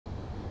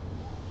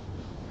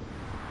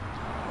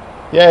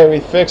Yeah, we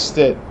fixed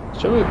it.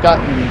 Should we have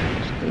gotten...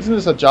 Isn't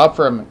this a job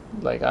for a,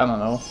 like, I don't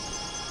know,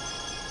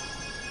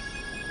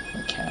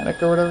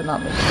 mechanic or whatever?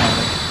 Not mechanic.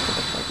 What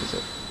the fuck is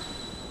it?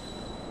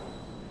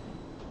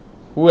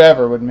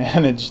 Whoever would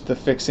manage the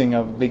fixing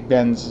of Big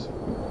Ben's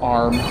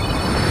arm.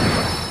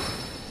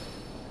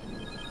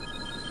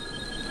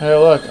 Hey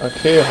look, a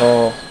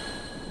keyhole.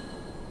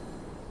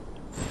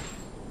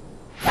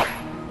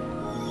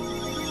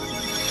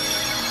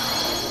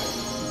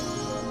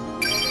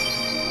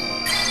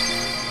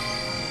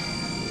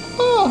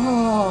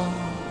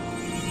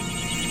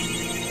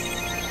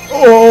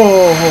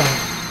 Oh!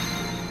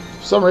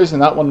 For some reason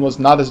that one was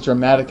not as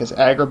dramatic as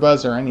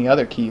Agrabah's or any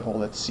other keyhole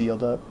that's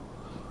sealed up.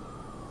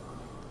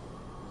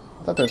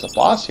 I thought there was a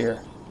boss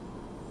here.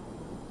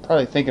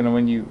 Probably thinking of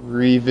when you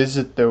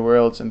revisit the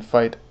worlds and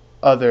fight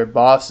other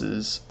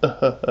bosses.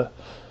 I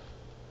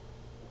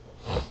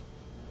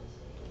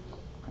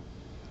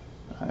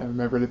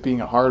remembered it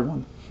being a hard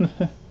one.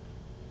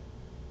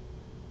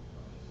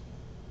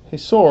 Hey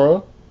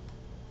Sora.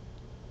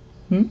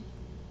 Didn't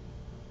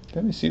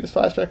you see this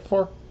flashback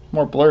before?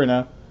 More blurry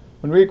now.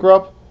 When we grow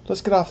up, let's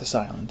get off this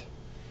island.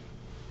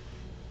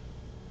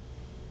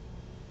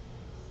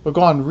 We'll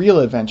go on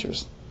real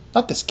adventures,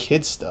 not this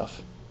kid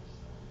stuff.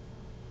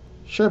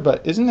 Sure,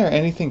 but isn't there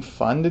anything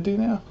fun to do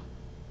now?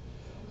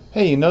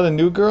 Hey, you know the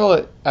new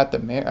girl at the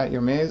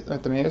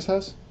mayor's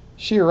house?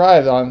 She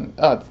arrived on...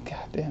 Oh,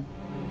 goddamn.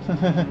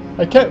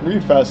 I can't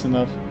read fast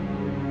enough.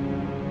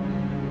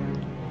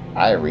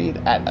 I read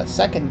at a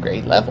 2nd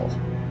grade level.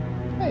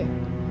 Hey,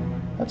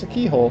 that's a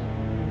keyhole.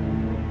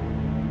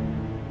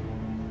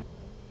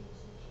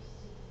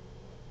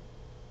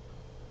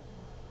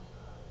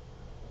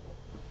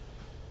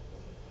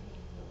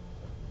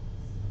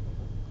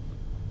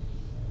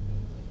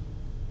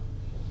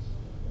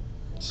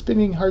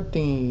 Spinning heart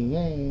thingy,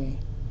 yay.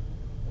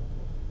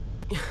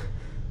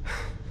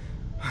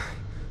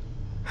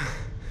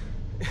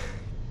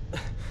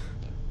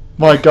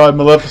 My god,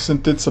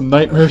 Maleficent did some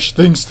nightmarish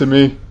things to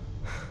me.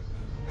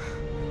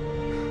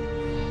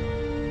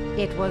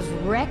 It was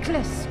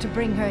reckless to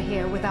bring her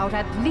here without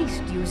at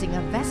least using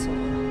a vessel.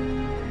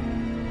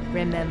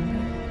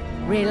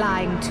 Remember,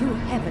 relying too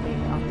heavily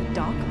on the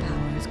dark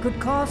powers could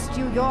cost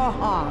you your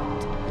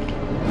heart.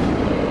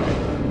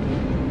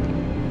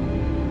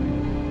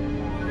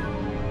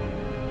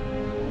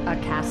 A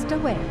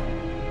castaway.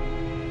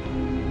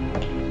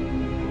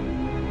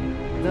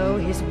 Though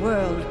his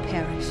world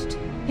perished,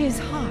 his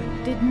heart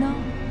did not.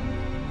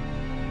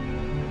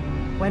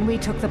 When we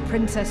took the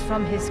princess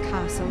from his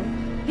castle,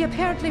 he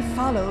apparently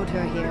followed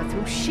her here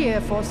through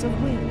sheer force of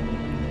will.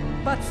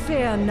 But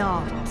fear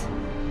not.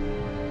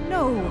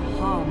 No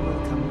harm will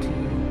come to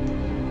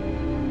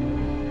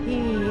you.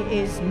 He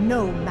is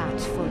no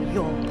match for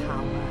your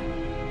power.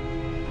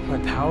 My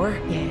power?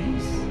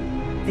 Yes.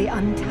 The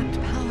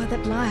untapped power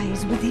that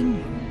lies within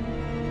you.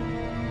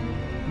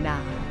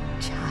 Now,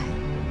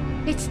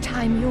 child, it's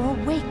time you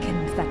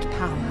awakened that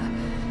power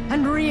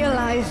and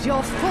realized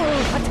your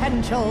full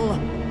potential.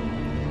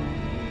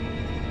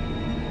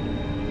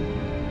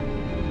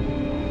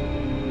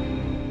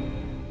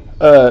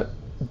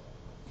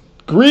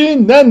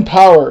 Green then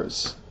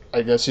powers.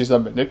 I guess she's a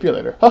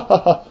manipulator.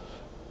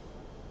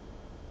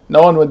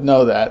 No one would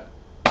know that.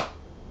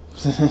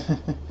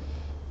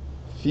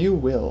 Few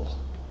will.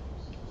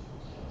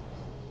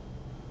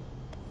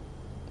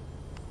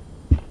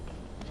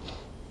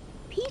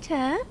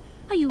 Peter,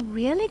 are you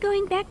really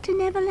going back to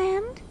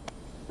Neverland?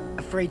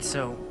 Afraid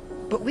so.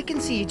 But we can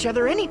see each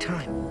other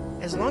anytime.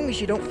 As long as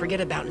you don't forget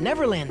about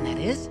Neverland, that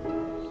is.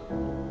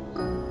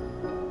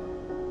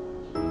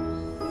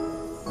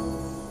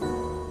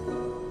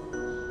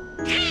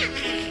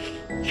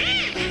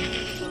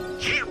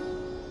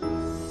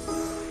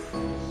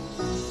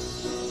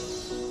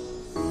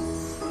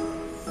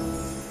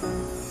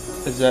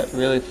 Is that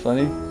really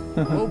funny?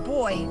 Oh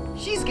boy,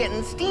 she's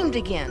getting steamed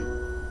again.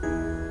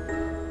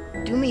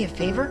 Do me a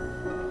favor?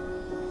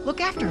 Look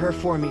after her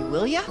for me,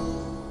 will ya?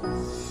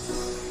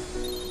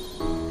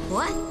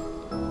 What?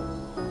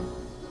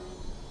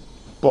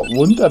 But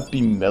wouldn't that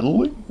be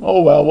meddling?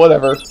 Oh well,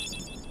 whatever.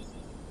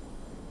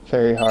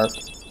 Fairy harp.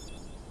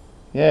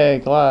 Yay,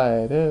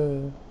 glide.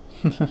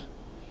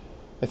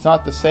 It's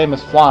not the same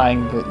as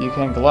flying, but you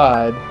can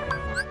glide.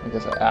 I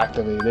guess I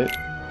activate it.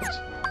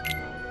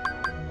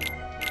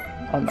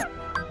 Oh no.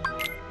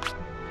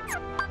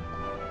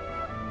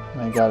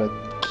 I got a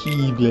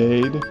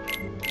keyblade.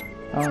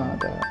 Oh, not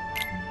that.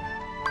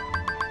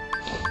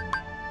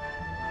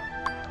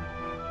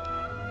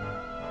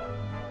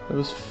 It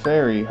was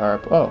fairy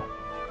harp. Oh.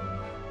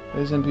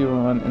 This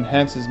MP1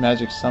 enhances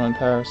magic summon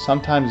power.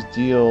 Sometimes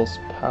deals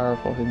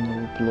powerful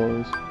hidden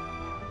blows.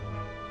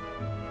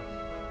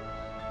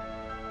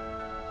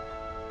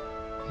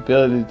 The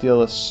ability to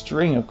deal a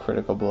string of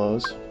critical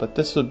blows, but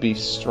this would be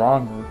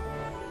stronger.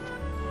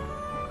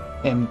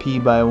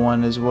 MP by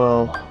 1 as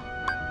well.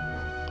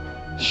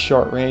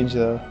 Short range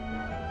though.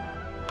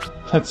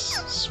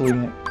 Let's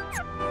swing it.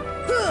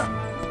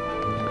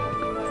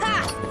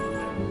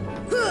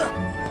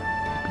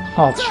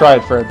 I'll try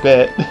it for a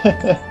bit.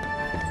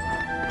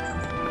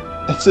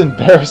 It's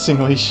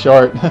embarrassingly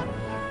short.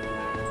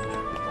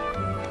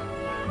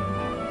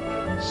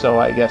 So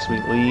I guess we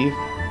leave.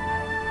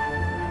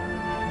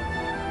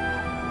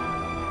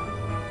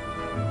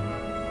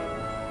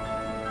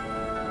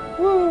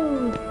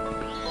 Woo!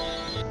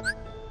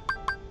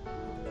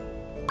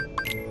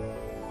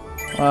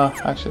 Well,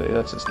 actually,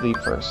 let's just leave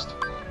first.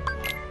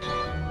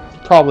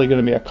 It's probably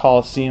going to be a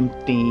Coliseum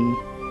theme,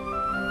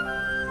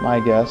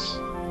 my guess.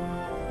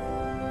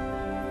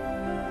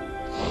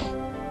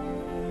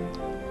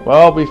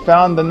 Well, we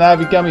found the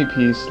Navi Gummy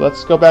piece.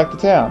 Let's go back to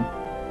town.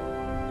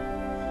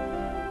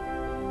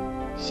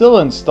 Still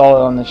install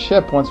it on the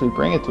ship once we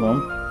bring it to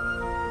him.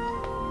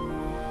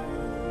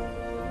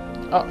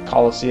 Oh,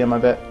 Coliseum, I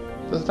bet.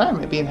 This time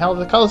it'd be in hell of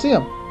the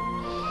Coliseum.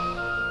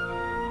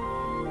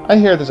 I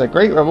hear there's a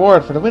great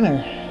reward for the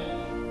winner.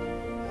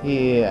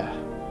 Yeah.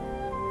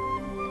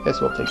 Guess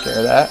we'll take care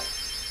of that.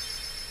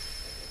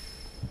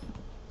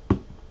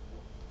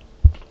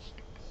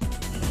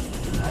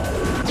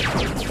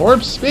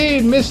 Warp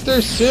speed,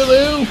 Mr.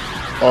 Sulu!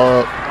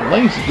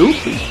 Lane's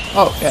goofy.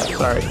 Oh, yeah,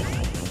 sorry.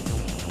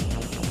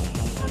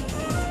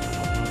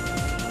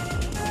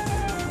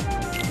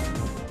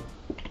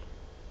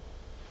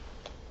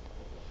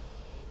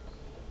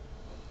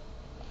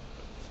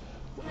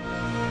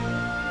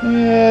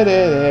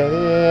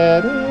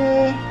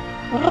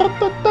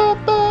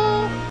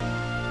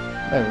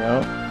 There we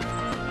go.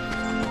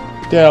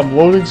 Damn,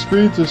 loading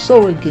screens are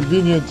so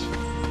inconvenient.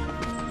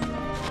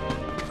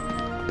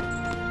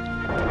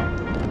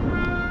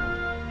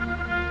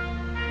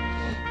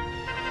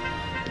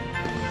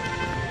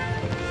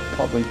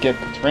 Probably get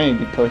the train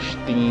to push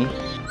thingy.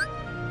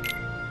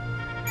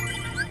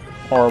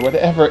 Or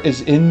whatever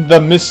is in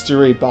the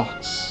mystery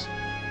box.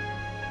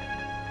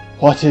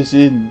 What is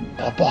in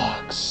the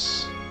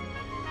box?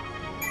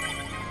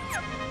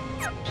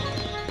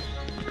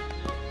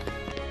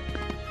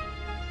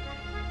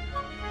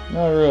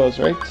 No rules,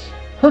 right?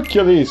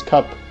 Hercules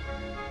Cup.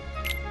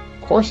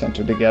 Of course,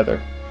 enter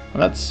together.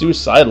 Well, that's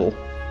suicidal.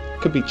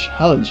 Could be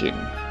challenging.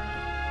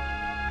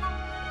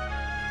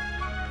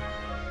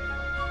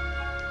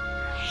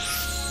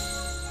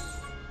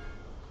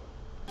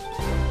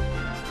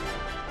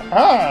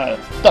 Ah,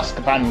 Dusk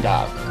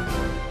Vanguard.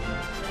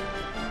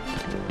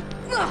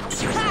 Come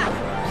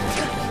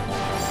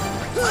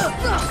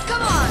on!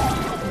 Come on!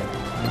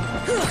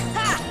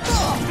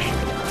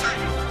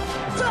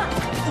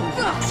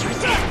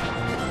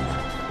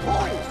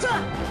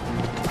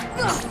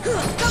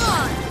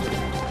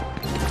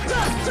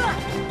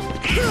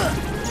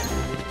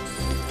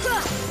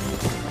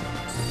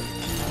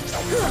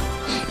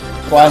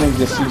 Flying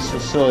just seems so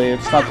silly.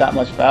 It's not that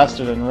much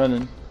faster than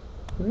running.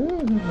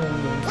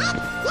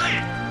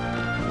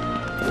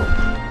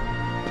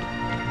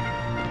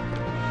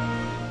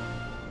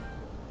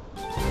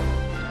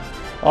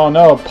 Oh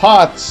no,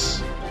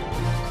 pots!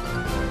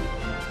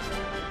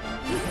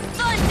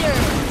 Thunder!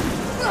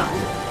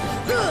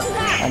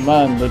 Oh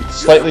man, they're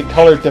slightly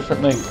colored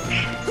differently.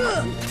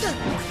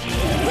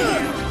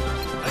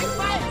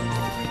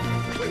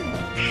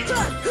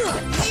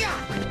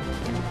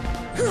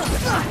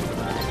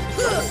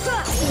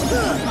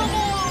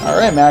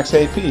 Alright, max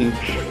AP.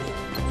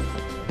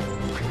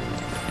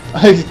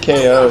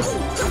 KO.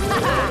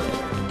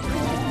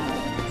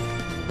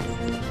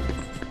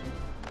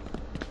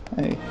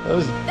 Hey, that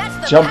was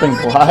jumping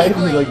glide.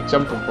 He like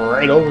jumped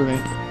right over me.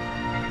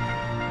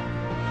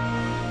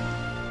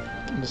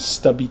 The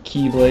stubby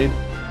keyblade.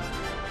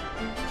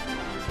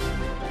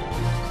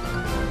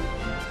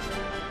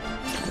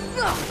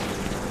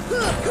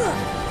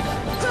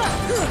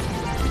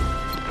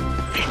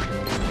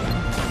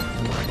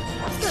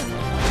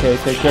 Okay,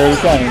 take care of the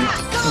things.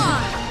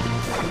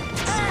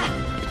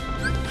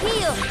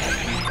 Heal!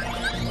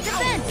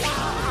 Defense!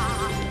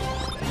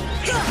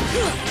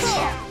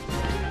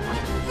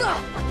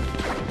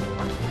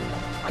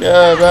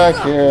 Get back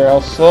here,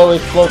 I'll slowly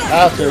float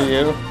after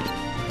you.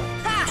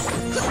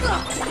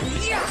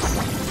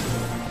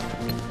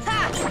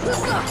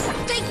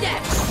 Take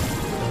that!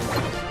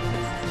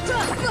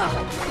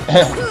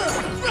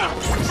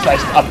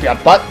 Sliced up your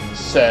butt,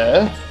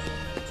 sir.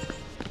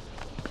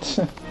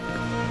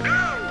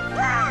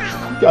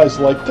 You guys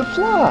like to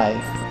fly.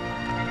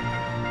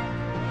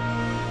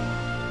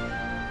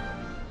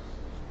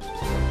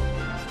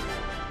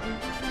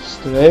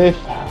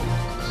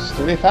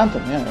 Stray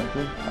Phantom, yeah.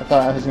 I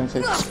thought I was gonna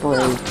say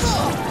Spray.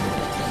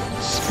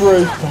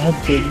 Spray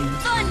Phantom.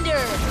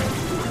 Thunder!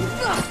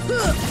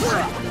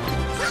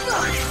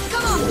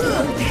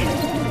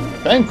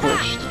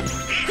 Vanquished.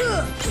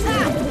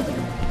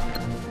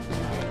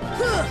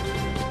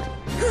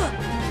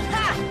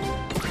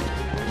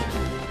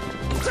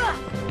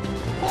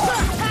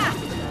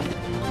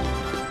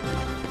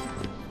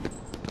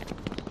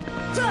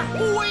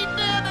 We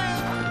did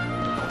it!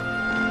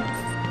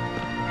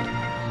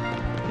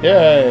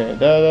 Yay!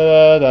 Da da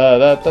da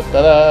da da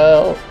da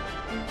da.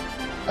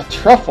 A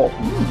truffle.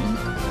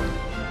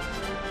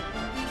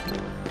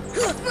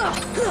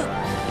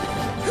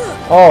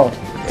 Oh,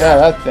 yeah,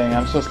 that thing.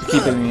 I'm supposed to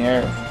keep it in the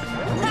air.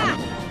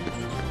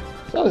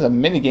 There's always a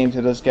mini game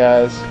to those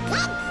guys,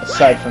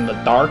 aside from the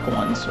dark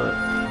ones, or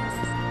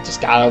just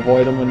gotta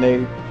avoid them when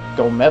they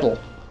go metal.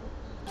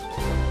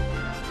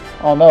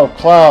 Oh no,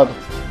 Cloud.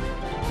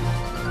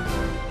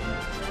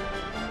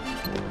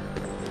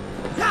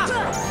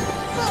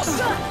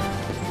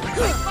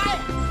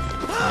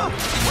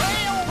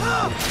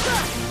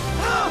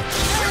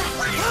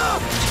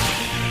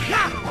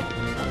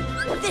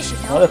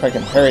 I wonder if I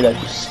can parry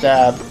that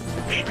stab.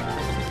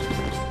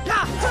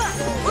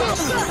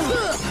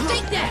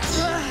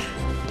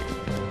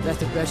 That's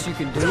the best you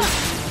can do?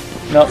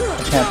 Nope,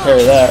 I can't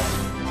parry that.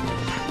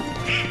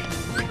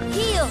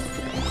 Heal.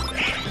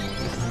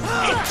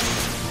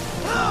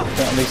 I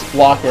can at least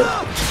block it.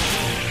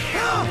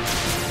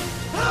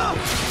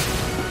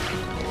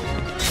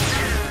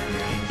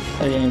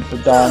 I aim for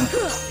Dawn.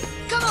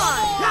 Come on.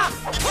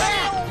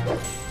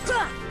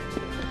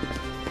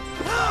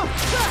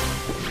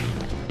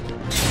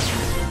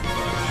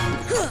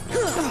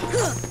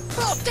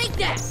 Take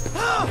that.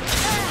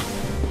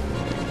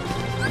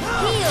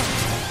 Heal.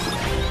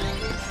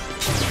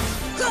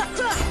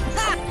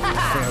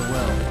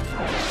 Farewell.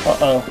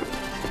 Uh-oh.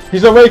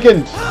 He's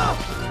awakened!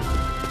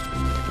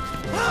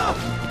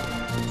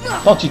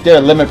 Don't you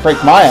dare limit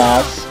break my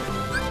ass.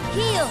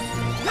 Heal.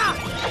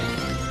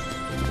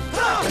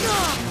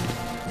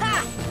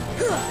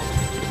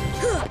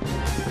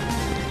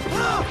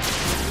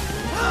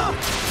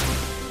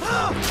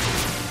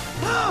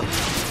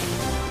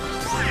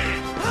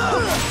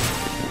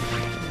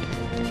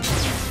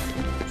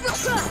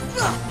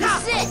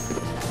 That's it.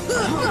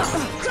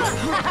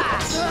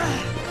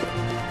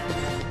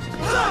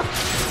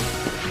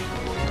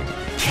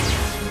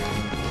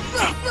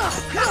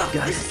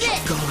 Guys,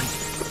 keep going.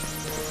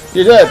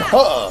 You're dead!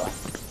 Huh.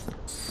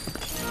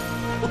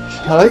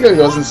 I like how it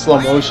goes in slow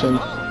motion.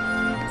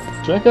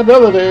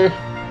 Drinkability!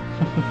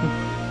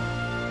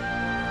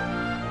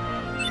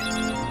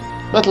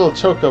 Little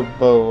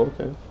chocobo,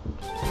 okay.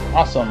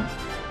 Awesome.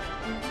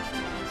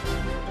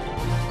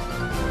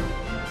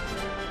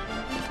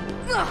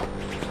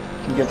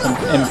 Can get some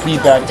MP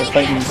back to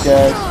fighting these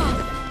guys.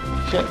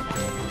 Shit.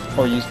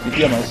 Or use to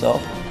heal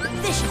myself.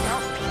 This should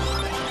help.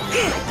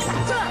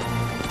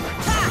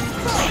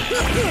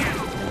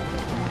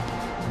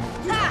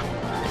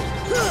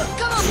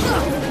 Come on.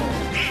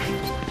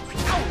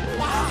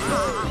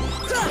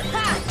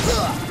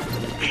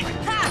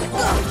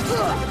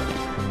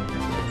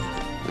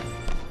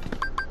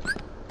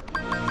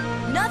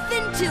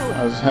 Nothing to it. I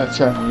was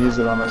trying to use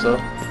it on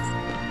myself.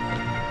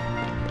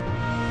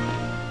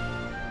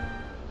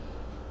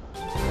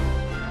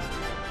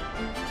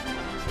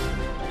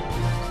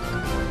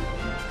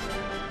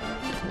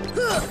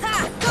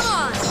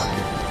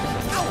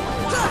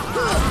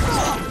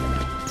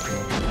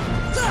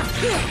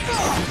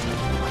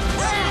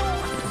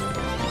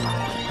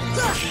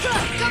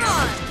 Come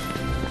on!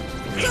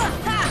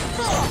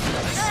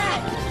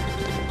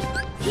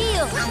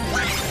 Heal!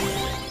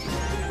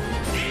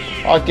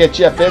 I'll get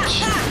you,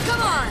 bitch.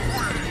 Come on!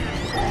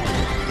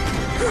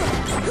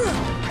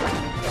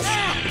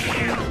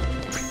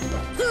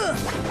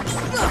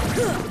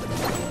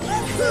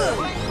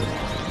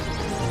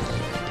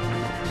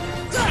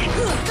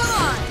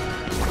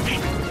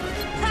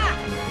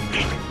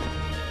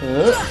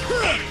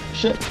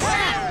 Shit.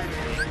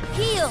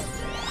 Heal!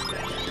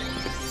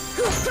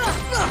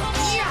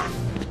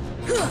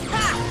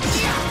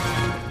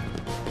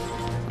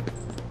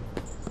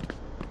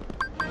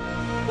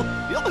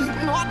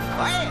 Not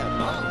bad,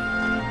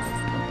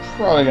 huh?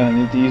 Probably gonna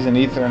need to use an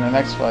ether in the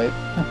next fight.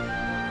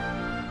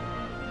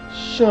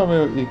 Show me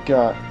what you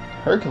got.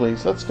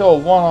 Hercules, let's go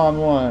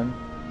one-on-one.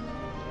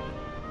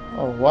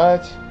 Oh,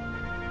 what?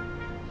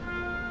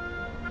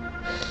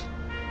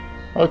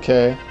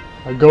 Okay.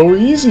 I go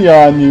easy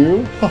on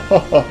you.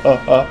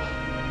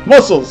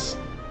 Muscles!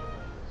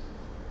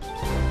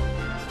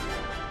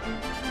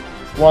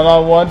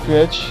 One-on-one,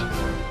 bitch.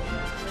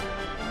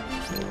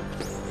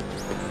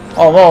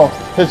 Oh no,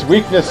 his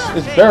weakness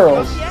is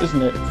barrels,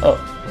 isn't it? Oh.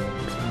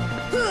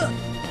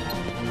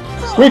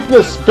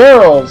 Weakness,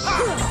 barrels!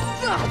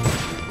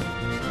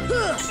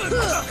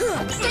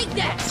 Take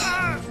that!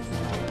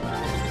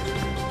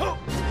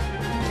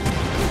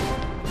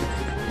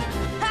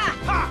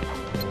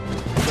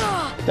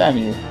 Damn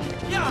you.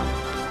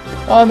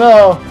 Oh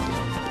no!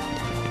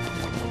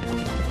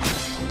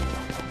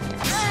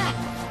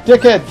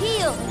 Dickhead!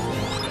 Heal!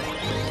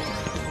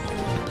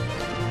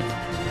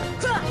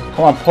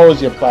 Come on,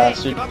 pose, you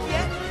bastard.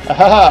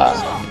 Ahaha!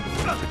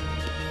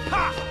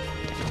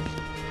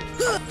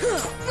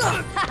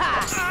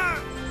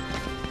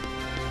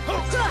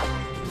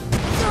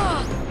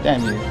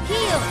 Damn you.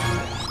 Heal!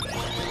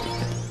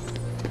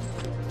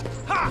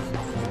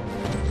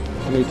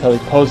 Wait till he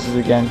poses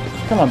again.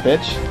 Come on,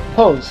 bitch.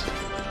 Pose.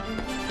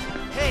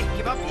 Hey,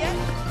 give up yet?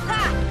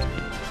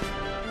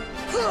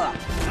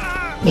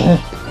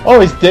 Oh,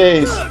 he's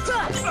dazed.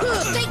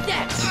 Take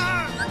that!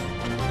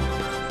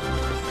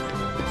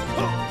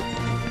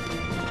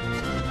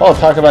 Oh,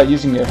 talk about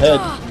using your head.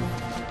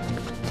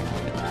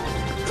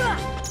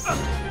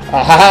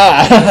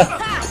 Ahaha!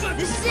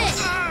 This is it!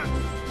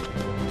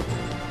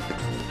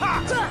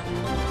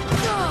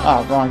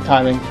 Ah, wrong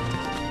timing.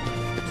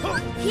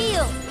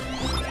 Heal.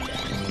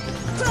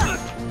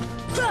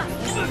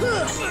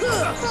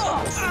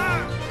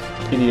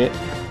 Idiot.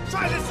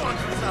 Try this on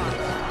for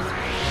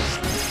size.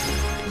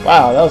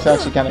 Wow, that was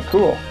actually kind of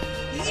cool.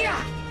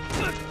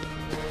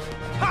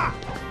 Ha!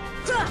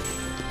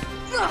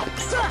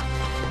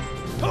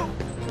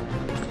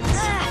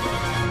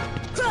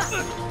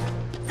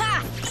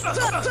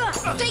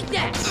 Take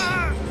that!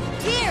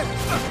 Here!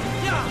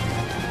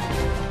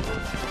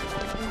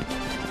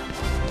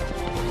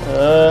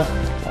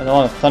 I don't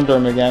want to thunder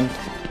him again.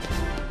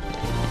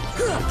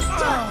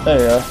 There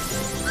you go.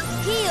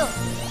 Heal!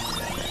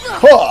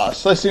 Oh,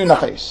 slice you in the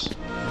face.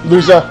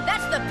 Loser.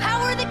 That's the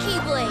power of the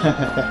Keyblade!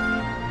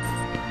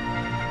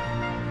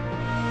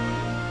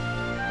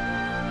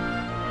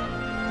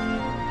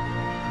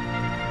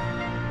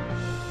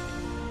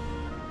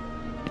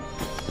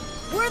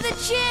 We're the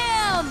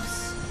Chimps!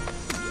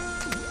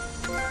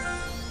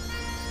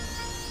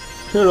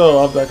 Hero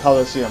of the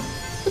Coliseum.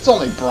 It's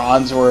only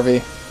bronze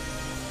worthy.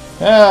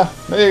 Yeah,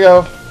 there you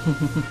go.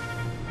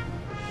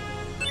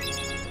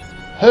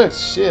 Hurt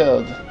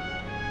shield.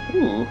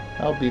 Ooh,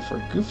 that'll be for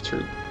Goof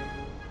Troop.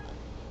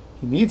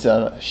 He needs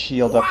a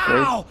shield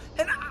upgrade. Wow!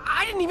 And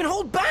I didn't even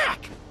hold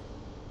back!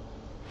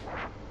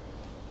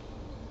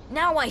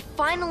 Now I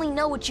finally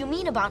know what you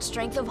mean about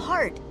strength of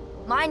heart.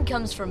 Mine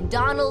comes from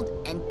Donald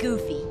and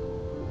Goofy.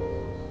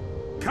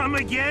 Come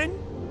again?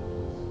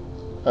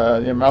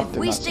 Your mouth If did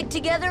we not stick sing.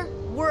 together,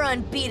 we're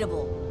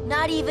unbeatable.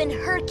 Not even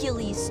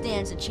Hercules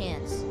stands a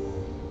chance.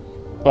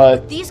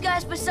 But These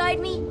guys beside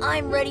me,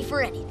 I'm ready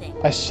for anything.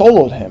 I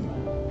soloed him.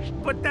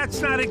 But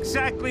that's not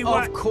exactly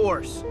what... Of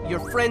course. Your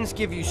friends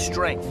give you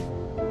strength.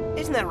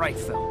 Isn't that right,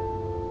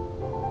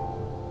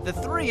 Phil? The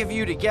three of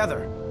you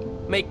together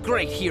make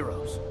great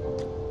heroes.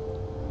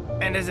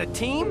 And as a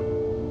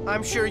team,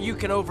 I'm sure you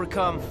can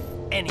overcome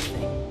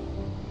anything.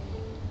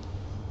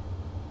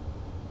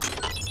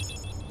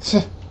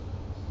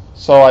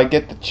 So I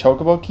get the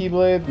Chocobo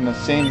Keyblade in the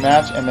same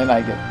match, and then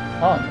I get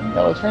the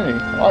Yellow Trinity.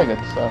 All I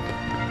get stuff.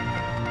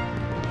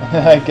 And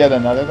then I get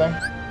another thing.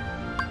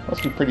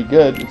 Must be pretty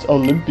good. It's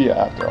Olympia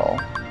after all.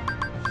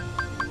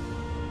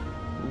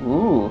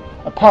 Ooh,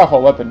 a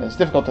powerful weapon is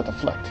difficult to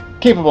deflect,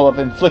 capable of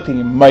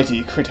inflicting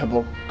mighty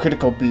critical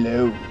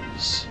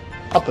blows.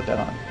 I'll put that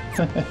on.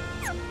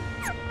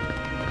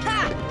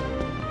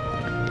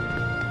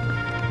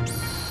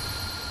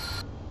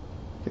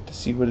 Get to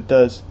see what it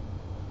does.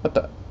 What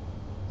the?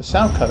 The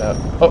sound cut out.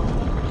 Oh.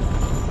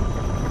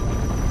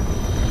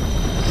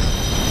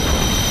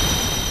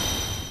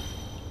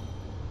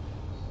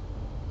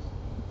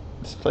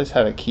 This place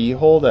had a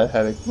keyhole that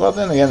had a... Well,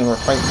 then again, they were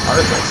fighting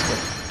Argus, but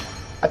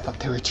I thought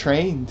they were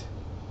trained.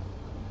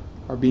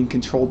 Or being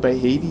controlled by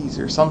Hades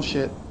or some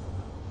shit.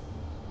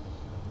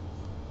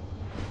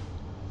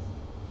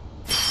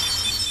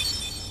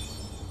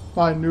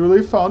 My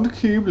newly found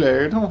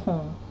Keyblade.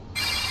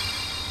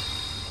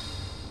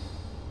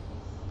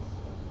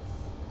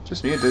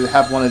 Just needed to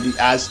have one of the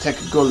Aztec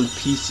gold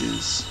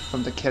pieces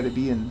from the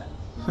Caribbean.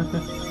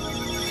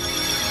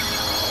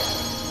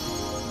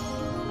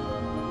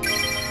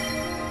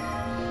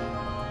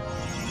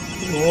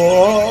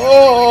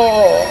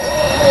 Oh,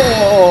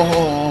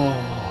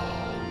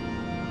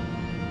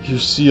 you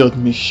sealed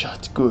me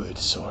shut good,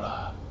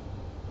 Sora.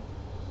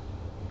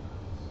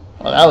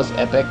 Well, that was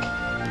epic.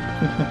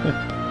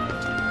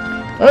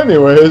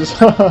 Anyways.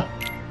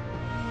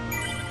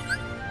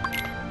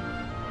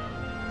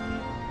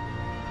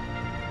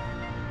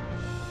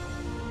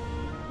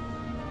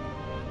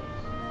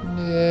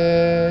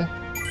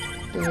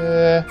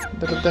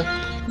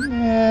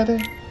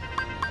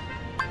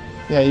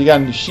 Yeah, you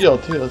got a new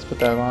shield too. Let's put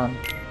that on.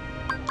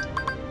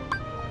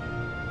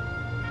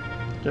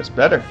 Just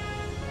better.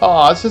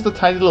 Oh, it's just a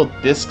tiny little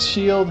disc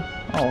shield.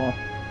 Oh.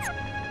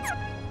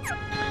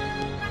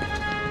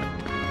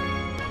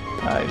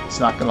 It's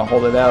not gonna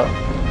hold it out.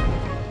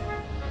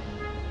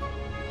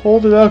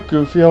 Hold it out,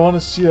 Goofy. I want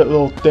to see that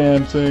little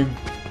damn thing.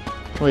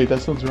 Wait,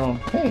 that sounds wrong.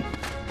 Hey.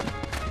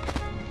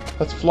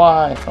 Let's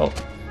fly. Oh,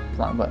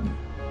 wrong button.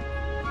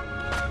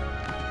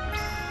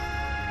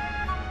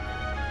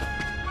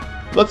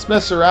 Let's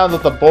mess around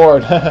with the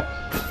board.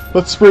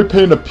 Let's spray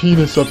paint a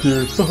penis up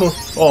here.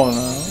 Oh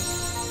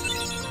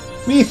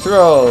no. Me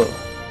throw.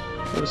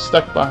 It was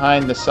stuck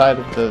behind the side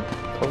of the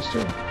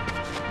poster.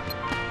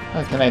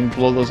 Can I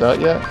blow those out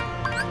yet?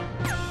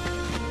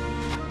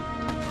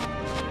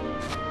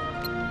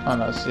 Oh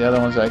no, it's the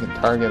other ones I can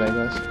target, I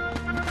guess.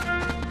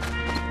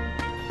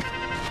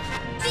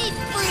 Deep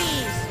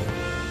freeze!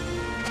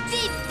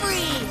 Deep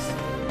freeze!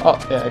 Oh,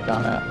 yeah, I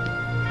got that.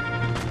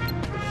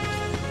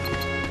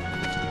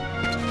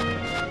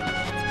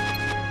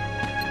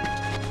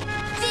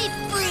 Deep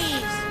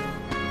freeze!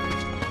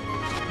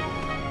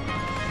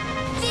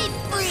 Deep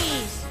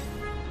freeze!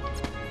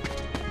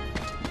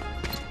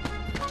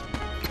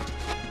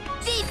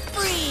 Deep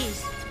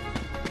freeze!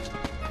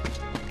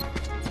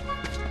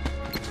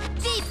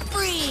 Deep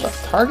freeze!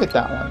 Let's target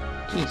that one.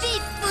 Jeez.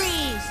 Deep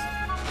freeze!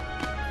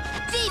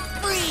 Deep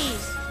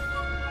freeze!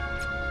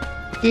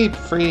 Deep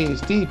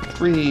freeze, deep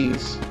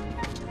freeze.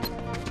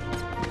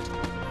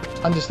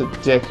 I'm just a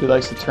dick who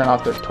likes to turn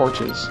off their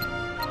torches.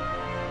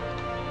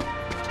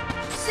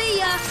 See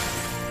ya!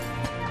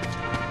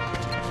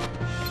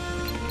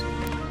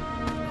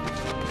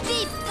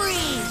 Deep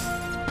freeze!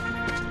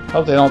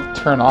 Hope they don't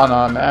turn on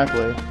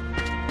automatically,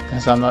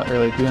 because I'm not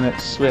really doing it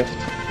swift.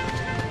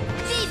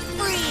 Deep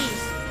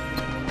freeze!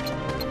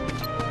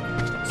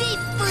 Deep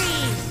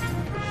freeze!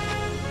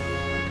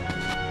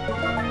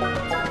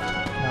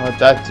 Now what'd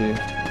that do?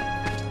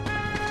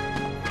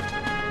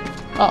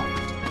 Oh.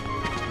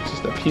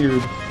 Just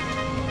appeared.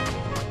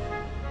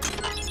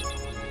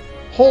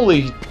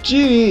 Holy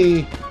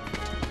G!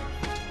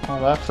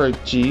 All that for a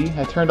G?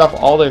 I turned off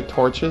all their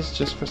torches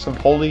just for some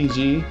holy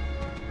G.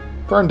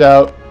 Burned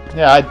out.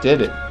 Yeah, I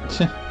did it.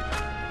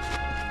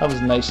 That was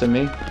nice of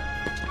me.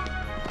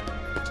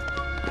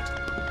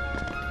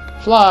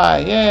 Fly!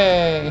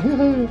 Yay!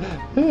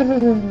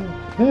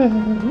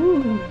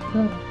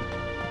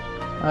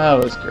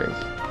 That was great.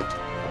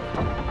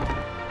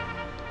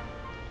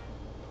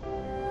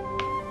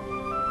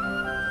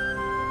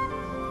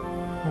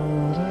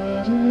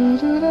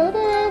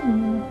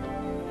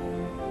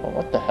 Oh,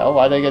 what the hell?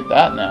 Why'd I get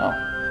that now?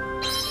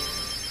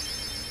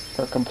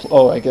 For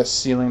oh, I guess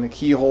sealing the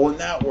keyhole in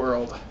that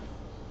world.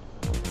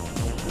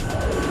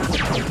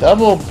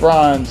 Double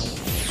bronze.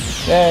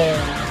 Yay.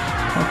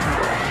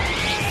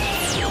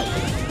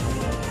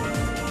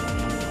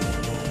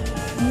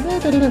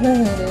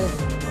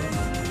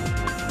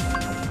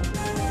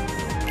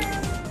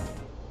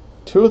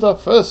 To the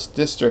first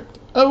district.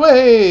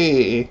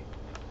 Away!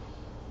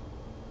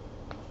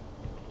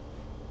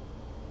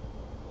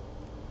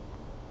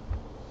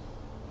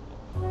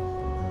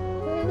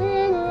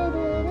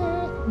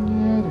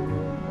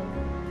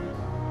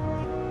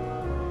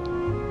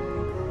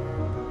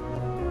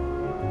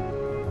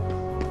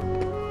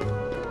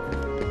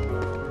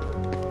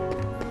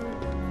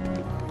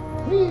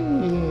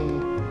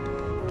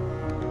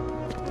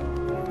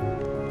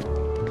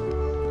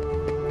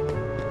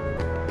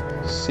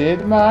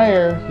 Sid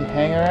Meier, you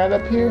hang around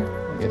up here?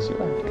 I guess you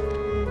are.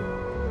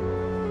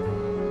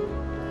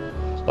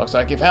 Looks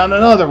like you found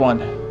another one.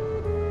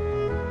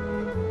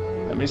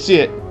 Let me see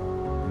it.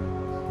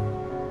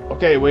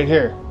 Okay, wait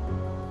here.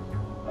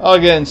 I'll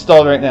get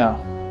installed right now.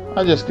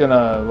 I'm just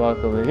gonna walk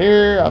over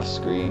here, off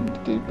screen.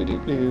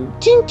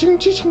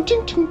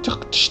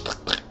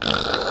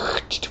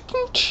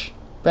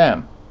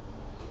 Bam.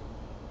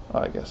 Oh,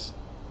 I guess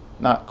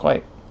not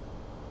quite.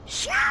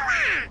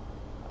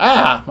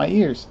 Ah, my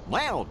ears.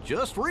 Well,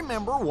 just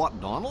remember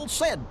what Donald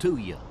said to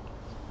you.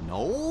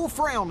 No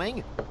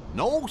frowning,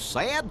 no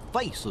sad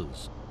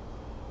faces.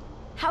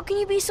 How can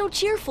you be so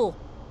cheerful?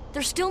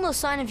 There's still no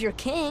sign of your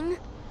king.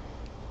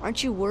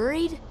 Aren't you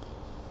worried?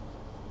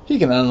 He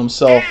can handle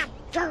himself.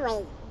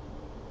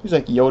 He's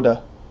like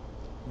Yoda.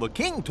 The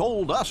king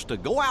told us to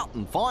go out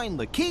and find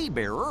the key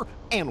bearer,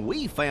 and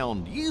we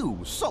found you,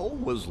 so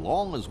as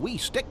long as we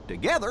stick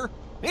together,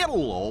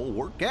 it'll all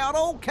work out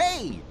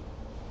okay.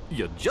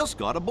 You just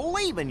gotta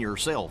believe in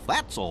yourself,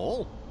 that's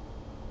all.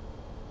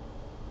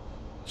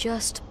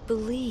 Just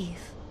believe.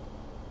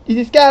 You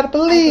just gotta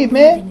believe,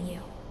 man. In you.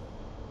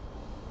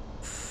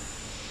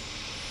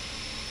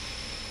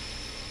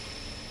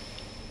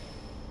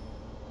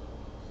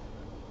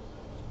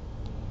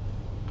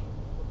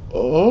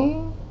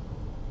 Oh?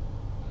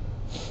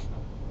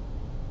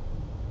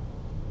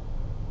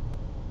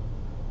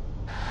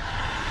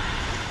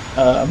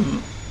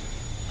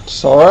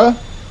 Sora?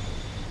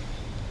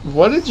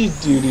 What did you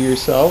do to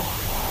yourself?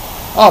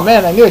 Oh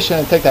man, I knew I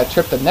shouldn't take that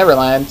trip to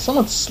Neverland.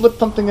 Someone slipped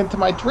something into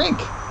my drink.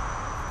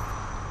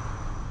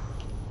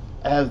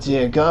 Oh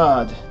dear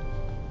God.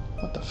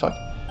 What the fuck?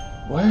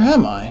 Where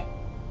am I?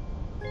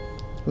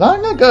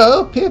 Long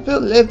ago, people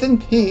lived in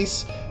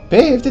peace,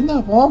 bathed in the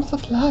warmth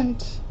of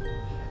light.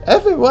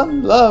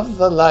 Everyone loved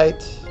the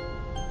light.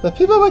 The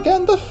people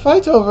began to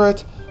fight over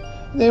it.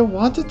 They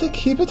wanted to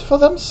keep it for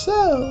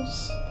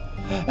themselves.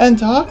 And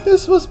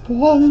darkness was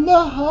born in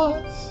their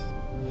hearts.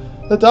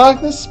 The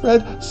darkness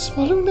spread,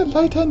 swallowing the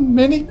light on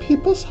many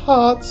people's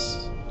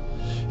hearts.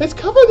 It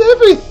covered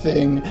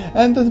everything,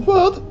 and the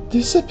world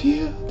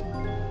disappeared.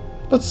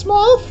 But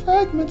small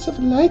fragments of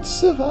light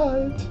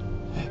survived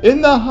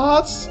in the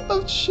hearts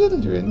of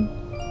children.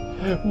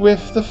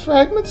 With the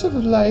fragments of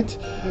light,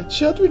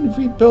 children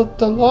rebuilt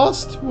the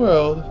lost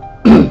world.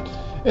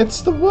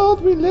 It's the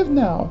world we live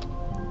now.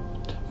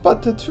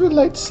 But the true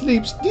light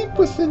sleeps deep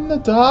within the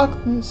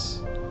darkness.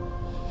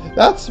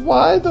 That's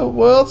why the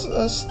worlds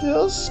are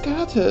still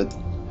scattered,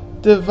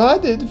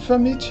 divided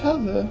from each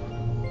other.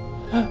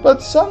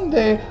 But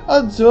someday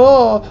a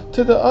door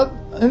to the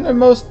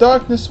innermost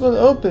darkness will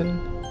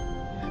open,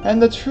 and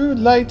the true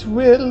light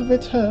will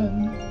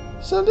return.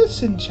 So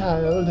listen,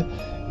 child,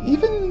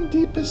 even in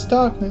deepest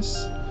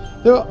darkness,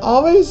 there will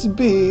always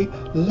be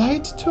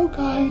light to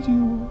guide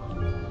you.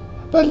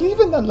 Believe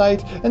in the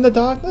light, and the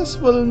darkness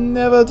will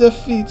never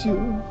defeat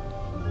you.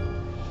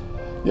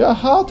 Your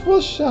heart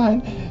will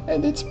shine,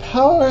 and its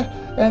power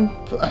and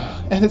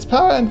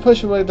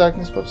push away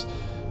darkness. Whoops.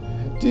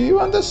 Do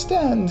you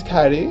understand,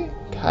 Kyrie?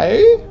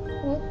 Kyrie?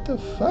 What the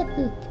fuck?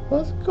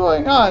 What's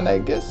going on? I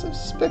guess a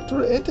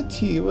spectral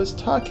entity was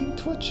talking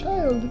to a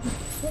child.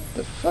 What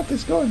the fuck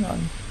is going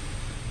on?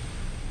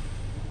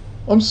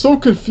 I'm so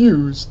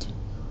confused.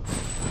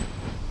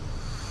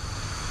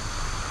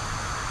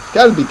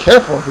 Gotta be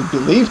careful if we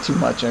believe too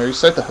much or you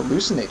start to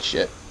hallucinate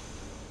shit.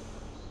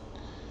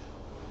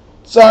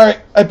 Sorry,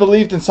 I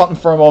believed in something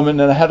for a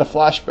moment and I had a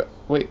flashback.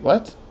 Wait,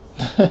 what?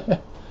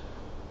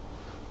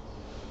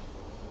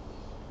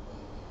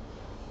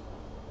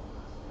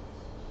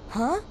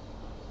 Huh?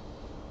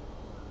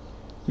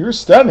 You were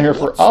standing here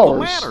for What's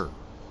hours. the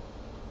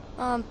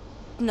matter?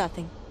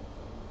 Nothing.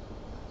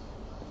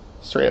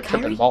 Straight up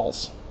Kyrie? tripping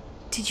balls.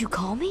 Did you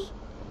call me?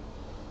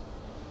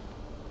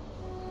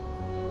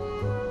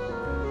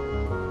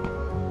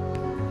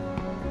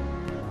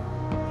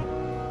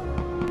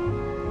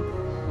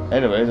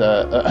 Anyways,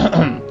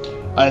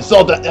 I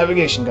installed that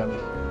navigation gummy.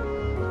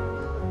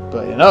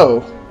 But you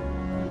know,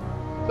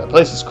 that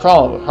place is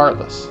crawling with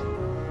Heartless.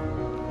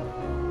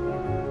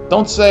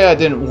 Don't say I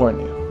didn't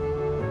warn you.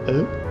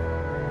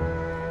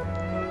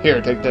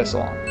 Here, take this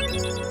along.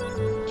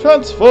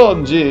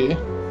 Transform, G.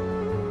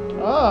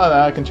 Ah,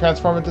 now I can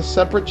transform into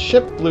separate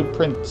ship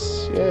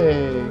blueprints.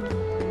 Yay.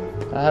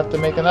 I have to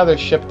make another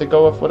ship to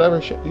go with whatever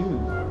ship.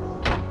 Ooh.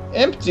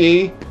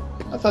 Empty?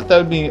 I thought that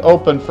would be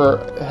open for...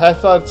 I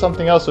thought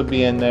something else would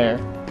be in there.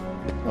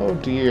 Oh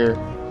dear.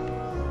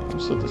 I'm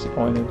so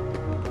disappointed.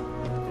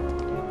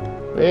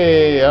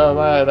 Hey,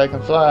 alright, I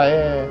can fly,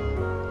 yeah.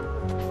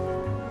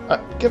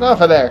 Get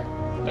off of there!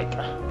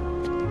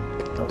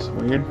 That was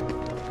weird.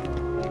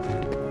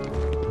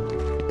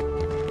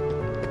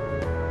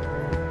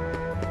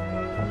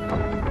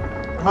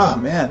 Oh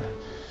man.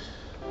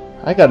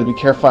 I gotta be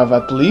careful if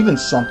I believe in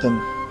something.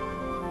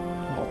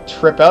 I'll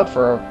trip out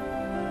for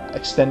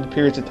extended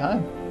periods of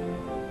time.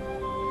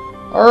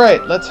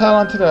 Alright, let's head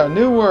on to the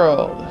new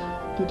world.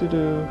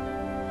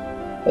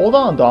 Hold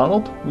on,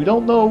 Donald. We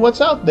don't know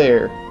what's out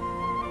there.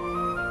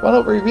 Why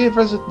don't we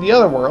revisit the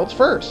other worlds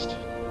first?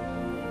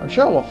 I'm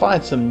sure we'll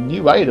find some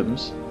new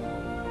items.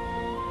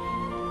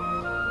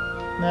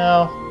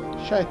 Now,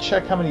 should I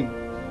check how many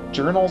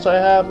journals I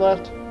have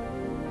left?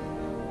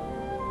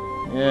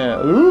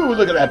 Yeah, ooh,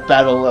 look at that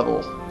battle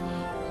level.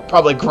 I'll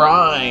probably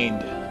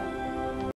grind.